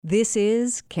This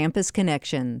is Campus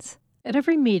Connections. At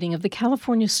every meeting of the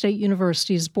California State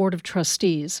University's Board of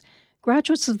Trustees,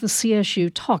 graduates of the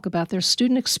CSU talk about their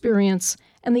student experience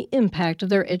and the impact of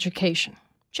their education.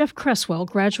 Jeff Cresswell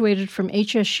graduated from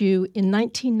HSU in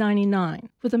 1999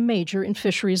 with a major in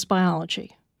fisheries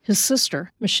biology. His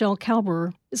sister, Michelle Kalberer,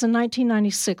 is a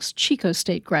 1996 Chico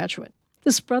State graduate.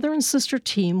 This brother and sister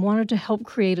team wanted to help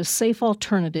create a safe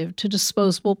alternative to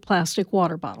disposable plastic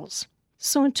water bottles.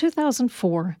 So in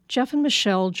 2004, Jeff and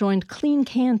Michelle joined Clean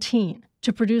Canteen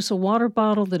to produce a water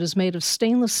bottle that is made of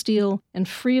stainless steel and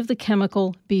free of the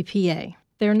chemical BPA.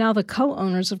 They are now the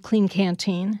co-owners of Clean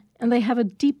Canteen, and they have a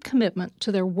deep commitment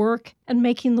to their work and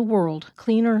making the world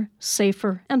cleaner,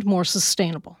 safer, and more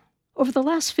sustainable. Over the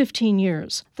last 15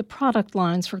 years, the product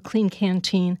lines for Clean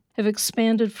Canteen have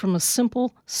expanded from a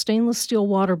simple stainless steel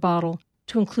water bottle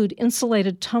to include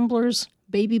insulated tumblers,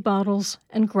 baby bottles,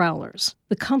 and growlers.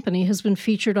 The company has been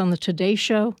featured on the Today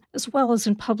Show, as well as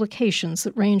in publications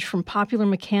that range from Popular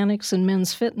Mechanics and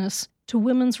Men's Fitness to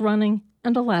Women's Running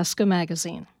and Alaska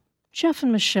Magazine. Jeff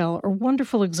and Michelle are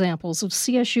wonderful examples of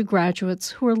CSU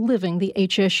graduates who are living the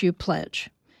HSU Pledge.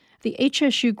 The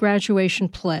HSU Graduation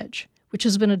Pledge, which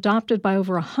has been adopted by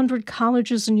over 100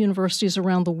 colleges and universities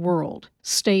around the world,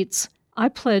 states, "I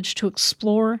pledge to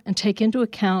explore and take into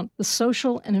account the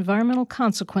social and environmental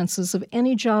consequences of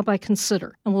any job I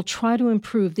consider and will try to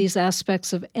improve these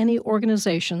aspects of any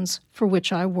organizations for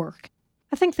which I work."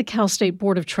 I think the Cal State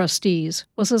Board of Trustees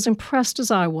was as impressed as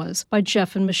I was by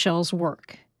Jeff and Michelle's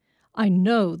work. I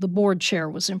know the board chair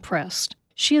was impressed.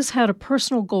 She has had a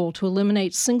personal goal to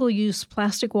eliminate single-use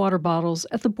plastic water bottles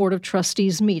at the Board of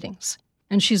Trustees meetings,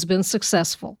 and she's been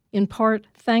successful, in part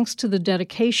thanks to the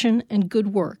dedication and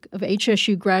good work of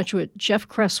HSU graduate Jeff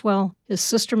Cresswell, his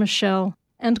sister Michelle,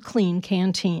 and Clean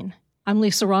Canteen. I'm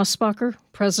Lisa Rossbacher,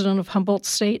 president of Humboldt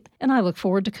State, and I look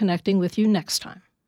forward to connecting with you next time.